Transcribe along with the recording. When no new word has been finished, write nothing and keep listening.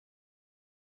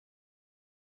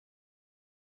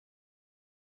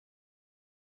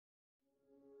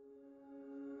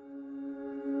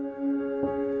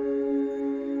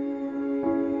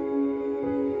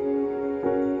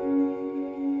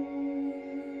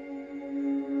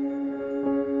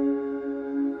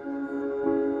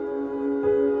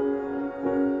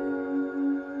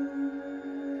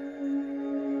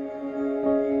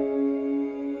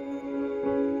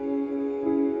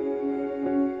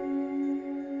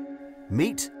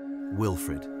Meet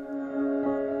Wilfred.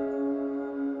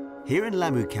 Here in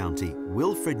Lamu County,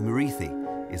 Wilfred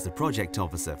Murithi is the project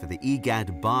officer for the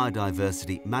IGAD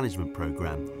Biodiversity Management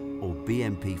Programme, or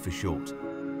BMP for short.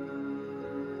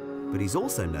 But he's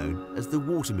also known as the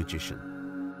water magician.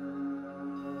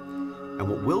 And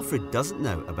what Wilfred doesn't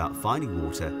know about finding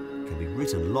water can be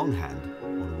written longhand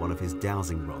on one of his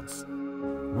dowsing rods.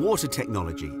 Water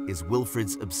technology is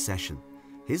Wilfred's obsession.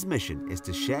 His mission is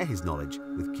to share his knowledge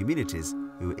with communities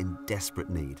who are in desperate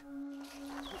need.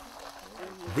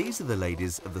 These are the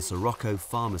ladies of the Soroko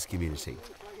farmers community.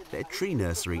 Their tree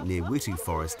nursery near Witu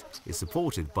Forest is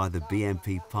supported by the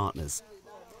BMP partners,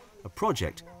 a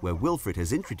project where Wilfred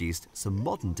has introduced some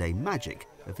modern-day magic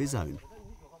of his own.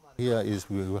 Here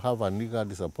we have an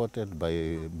IGAD supported by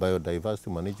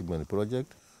Biodiversity Management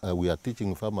Project. We are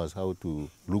teaching farmers how to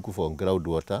look for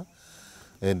groundwater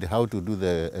and how to do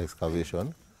the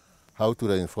excavation, how to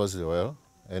reinforce the well,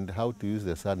 and how to use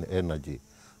the sun energy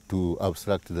to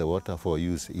abstract the water for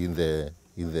use in the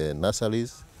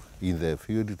nurseries, in the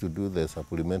field to do the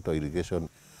supplemental irrigation.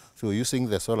 So using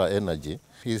the solar energy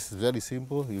is very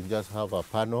simple. You just have a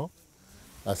panel,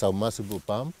 a submersible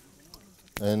pump,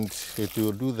 and it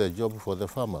will do the job for the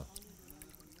farmer.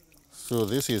 So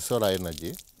this is solar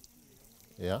energy,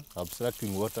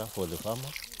 abstracting water for the farmer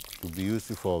to be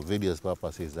used for various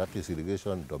purposes. That is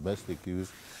irrigation, domestic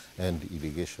use, and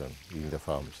irrigation in the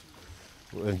farms.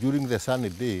 And during the sunny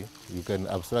day, you can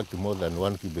abstract more than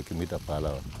 1 cubic meter per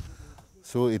hour.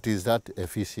 So it is that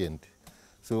efficient.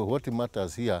 So what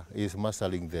matters here is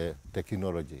mastering the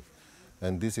technology.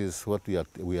 And this is what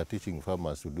we are teaching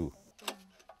farmers to do.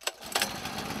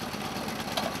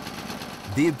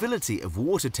 The ability of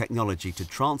water technology to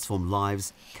transform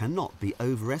lives cannot be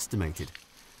overestimated.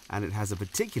 And it has a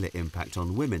particular impact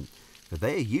on women, for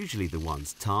they are usually the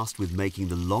ones tasked with making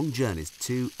the long journeys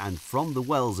to and from the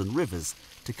wells and rivers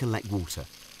to collect water.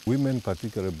 Women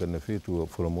particularly benefit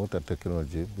from water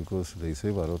technology because they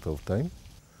save a lot of time.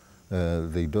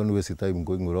 They don't waste time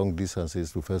going long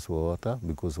distances to fetch water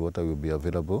because water will be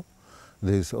available.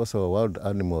 There is also wild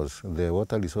animals. The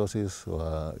water resources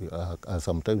are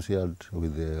sometimes shared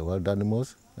with the wild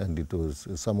animals, and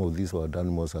some of these wild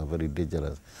animals are very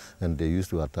dangerous, and they used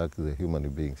to attack the human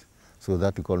beings. So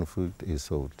that conflict is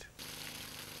solved.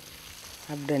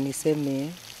 Labda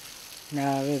niseme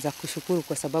naweza kushukuru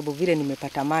kwa sababu vile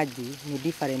nimepata maji ni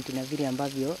different na vile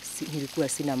ambavyo nilikuwa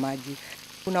sina maji.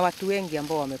 Kuna watu wengi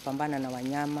ambao wamepambana na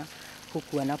wanyama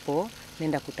huku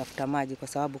wanapoenda kutafuta maji kwa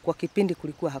sababu kwa kipindi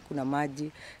kulikuwa hakuna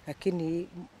maji, lakini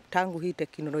tangu hii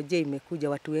teknolojia imekuja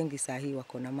watu wengi saa hii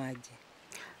wako na maji.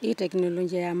 Hii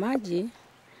teknolojia ya maji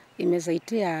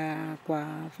imesaidia kwa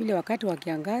vile wakati wa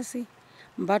kiangazi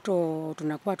ambapo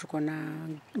tunakuwa tuko na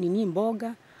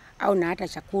mboga au na hata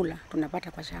chakula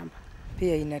tunapata kwa shamba.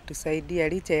 Pia inatusaidia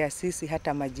licha ya sisi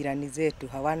hata majirani zetu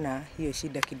hawana hiyo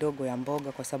shida kidogo ya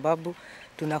mboga kwa sababu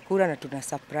tunakula na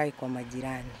tunasupply kwa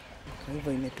majirani. Kwa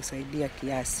hivyo imetusaidia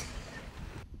kiasi.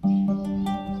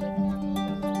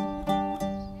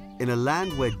 In a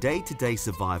land where day-to-day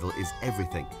survival is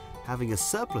everything, having a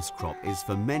surplus crop is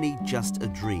for many just a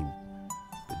dream.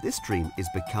 But this dream is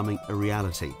becoming a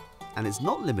reality, and it's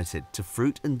not limited to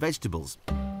fruit and vegetables.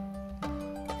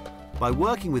 By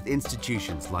working with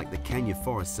institutions like the Kenya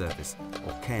Forest Service,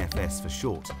 or KFS for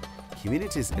short,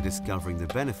 communities are discovering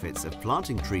the benefits of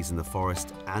planting trees in the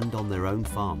forest and on their own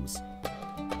farms.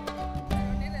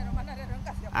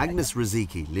 Agnes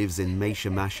Riziki lives in Maisha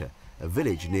Masha, a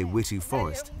village near Witu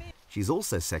Forest. She's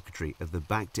also secretary of the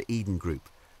Back to Eden group,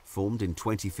 formed in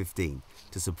 2015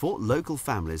 to support local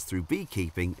families through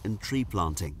beekeeping and tree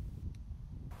planting.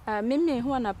 Mimi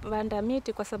huwa napanda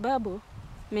miti kwa sababu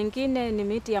mengine ni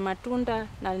miti ya matunda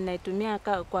na ninaitumia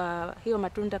kwa hiyo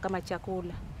matunda kama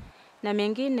chakula. Na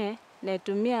mengine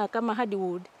naitumia kama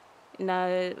hardwood,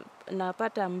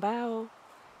 napata mbao,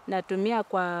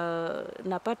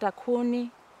 napata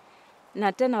kuni,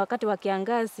 na tena wakati wa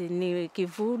kiangazi ni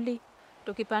kivuli.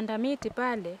 Tukipanda miti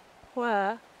pale,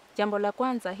 kwa jambo la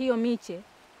kwanza hiyo miche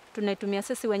tunaitumia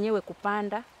sisi wenyewe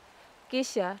kupanda.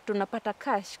 Kisha tunapata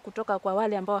cash kutoka kwa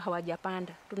wale ambao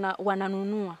hawajapanda.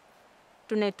 Wananunua.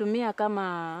 Tunaitumia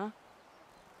kama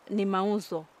ni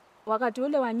mauzo. Wakati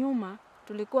ule wa nyuma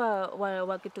tulikuwa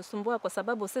wakitusumbua kwa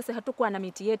sababu sisi hatukuwa na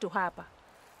miti yetu hapa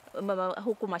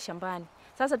huku mashambani.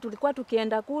 Sasa tulikuwa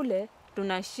tukienda kule,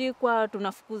 tunashikwa,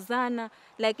 tunafukuzana,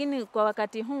 lakini kwa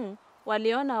wakati huu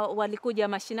walikuja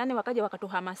mashinani wakaja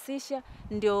wakatuhamasisha,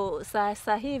 ndio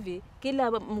sasa hivi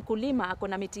kila mkulima ako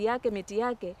na miti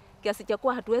yake kiasi cha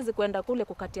kuwa hatuwezi kwenda kule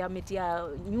kukatia miti ya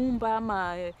nyumba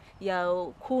ama ya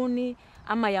kuni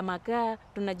ama ya makaa,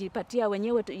 tunajipatia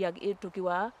wenyewe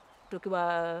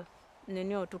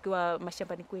tukiwa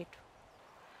mashambani kwetu.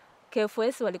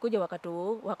 KFS walikuja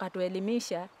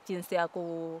wakatuelimisha jinsi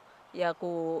ya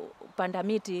kupanda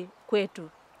miti kwetu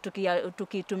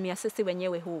tukitumia sisi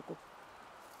wenyewe huku.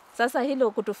 Sasa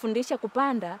hilo kutufundisha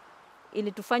kupanda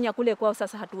ilitufanya kule kwao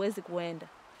sasa hatuwezi kuenda.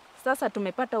 Sasa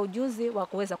tumepata ujuzi wa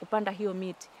kuweza kupanda hiyo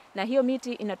miti, na hiyo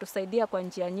miti inatusaidia kwa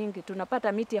njia nyingi.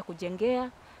 Tunapata miti ya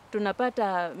kujengea,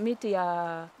 tunapata miti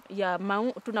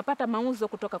tunapata mauzo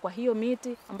kutoka kwa hiyo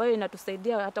miti ambayo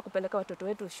inatusaidia hata kupeleka watoto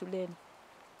wetu shuleni.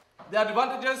 The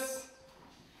advantages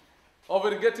of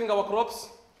irrigating our crops.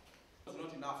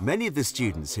 Many of the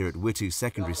students here at Witu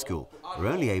Secondary School are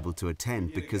only able to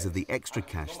attend because of the extra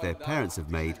cash their parents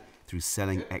have made through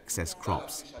selling excess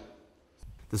crops.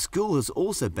 The school has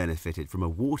also benefited from a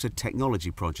water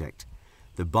technology project.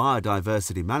 The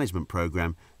Biodiversity Management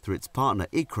Programme, through its partner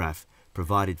IGAD,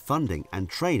 provided funding and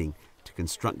training to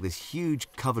construct this huge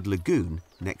covered lagoon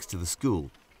next to the school.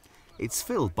 It's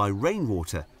filled by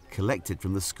rainwater collected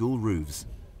from the school roofs.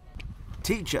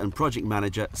 Teacher and project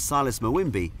manager Silas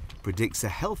Mwimbi predicts a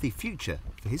healthy future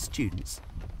for his students.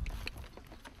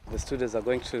 The students are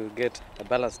going to get a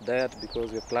balanced diet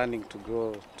because we're planning to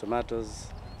grow tomatoes,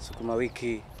 sukuma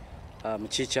wiki,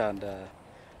 mchicha, and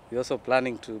we're also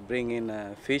planning to bring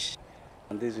in fish,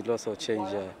 and this will also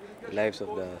change the lives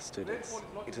of the students.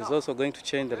 It is also going to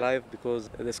change the life because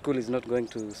the school is not going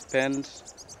to spend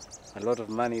a lot of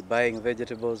money buying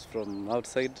vegetables from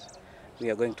outside. We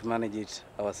are going to manage it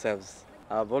ourselves.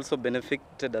 I've also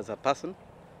benefited as a person,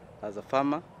 as a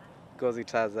farmer, because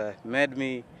it has made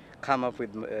me come up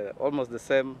with almost the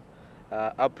same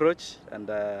approach, and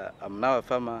I'm now a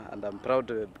farmer and I'm proud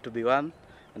to be one,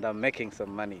 and I'm making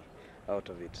some money out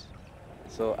of it.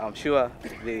 So I'm sure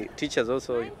the teachers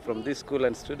also from this school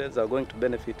and students are going to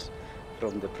benefit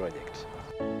from the project.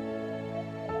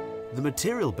 The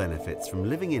material benefits from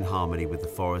living in harmony with the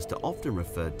forest are often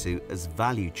referred to as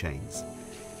value chains.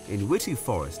 In Witu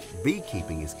Forest,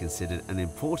 beekeeping is considered an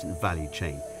important value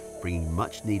chain, bringing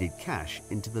much needed cash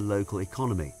into the local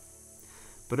economy.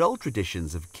 But old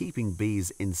traditions of keeping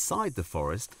bees inside the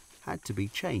forest had to be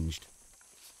changed.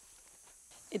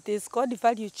 It is called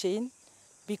value chain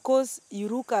because you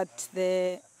look at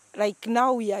like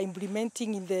now we are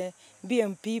implementing in the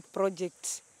BMP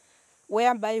project,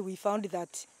 whereby we found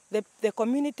that the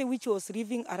community which was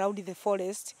living around the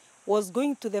forest was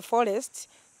going to the forest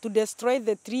to destroy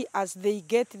the tree as they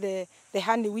get the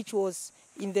honey which was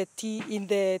in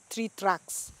the tree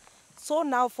trunks. So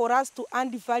now for us to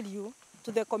add value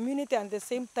to the community and at the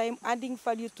same time adding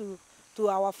value to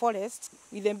our forest,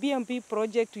 with the BMP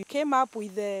project we came up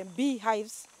with the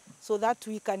beehives so that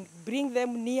we can bring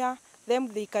them near them,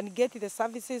 they can get the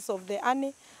services of the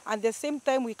honey, and at the same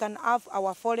time we can have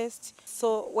our forest.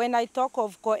 So when I talk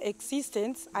of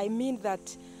coexistence, I mean that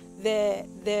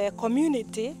the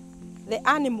community, the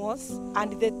animals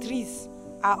and the trees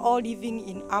are all living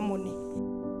in harmony.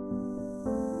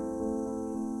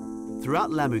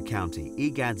 Throughout Lamu County,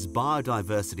 IGAD's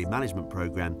Biodiversity Management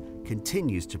Programme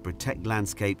continues to protect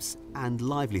landscapes and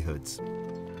livelihoods.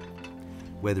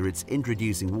 Whether it's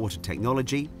introducing water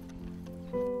technology,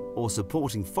 or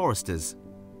supporting foresters,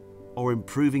 or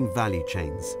improving value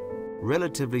chains,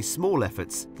 relatively small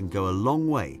efforts can go a long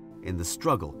way in the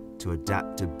struggle to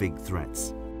adapt to big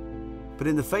threats. But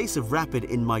in the face of rapid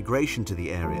in-migration to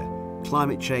the area,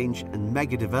 climate change and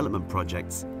mega-development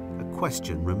projects, a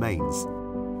question remains.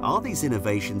 Are these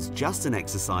innovations just an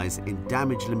exercise in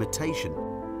damage limitation,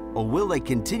 or will they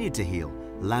continue to heal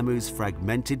Lamu's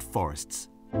fragmented forests?